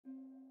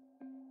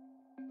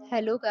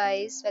Hello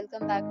guys,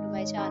 welcome back to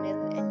my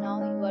channel and now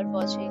you are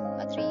watching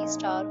a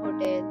 3-star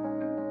hotel.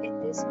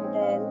 In this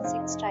hotel,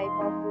 6 type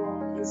of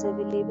room is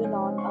available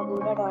on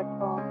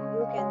agoda.com.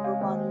 You can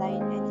book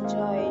online and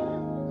enjoy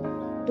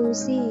it. To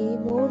see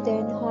more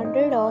than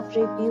 100 of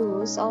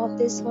reviews of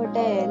this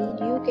hotel,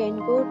 you can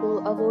go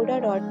to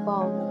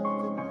agoda.com.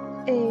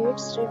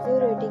 Its review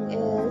rating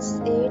is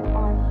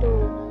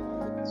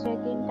 8.2.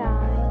 Check-in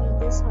time in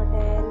this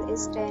hotel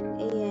is 10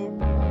 a.m.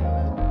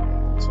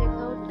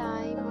 Check-out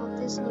time of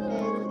this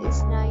hotel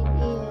is 9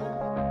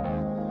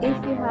 a.m.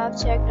 If you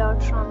have checked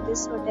out from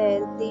this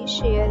hotel, please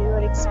share your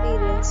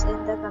experience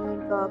in the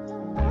comment box.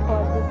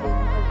 For booking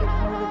or get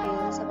more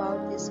details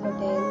about this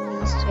hotel,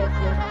 please check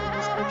link in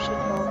description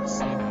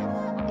box.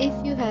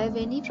 If you have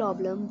any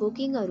problem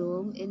booking a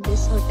room in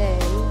this hotel,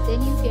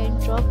 then you can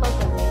drop a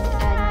comment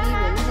and we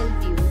will help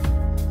you.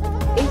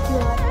 If you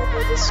are new to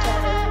this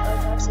channel or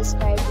not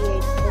subscribed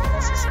yet,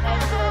 then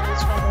subscribe to our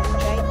channel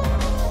right now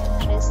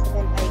and press the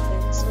bell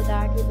icon so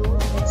that you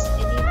don't miss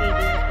any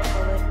video of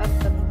our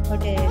upcoming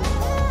hotel.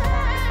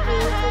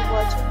 Thank you for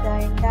watching the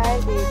entire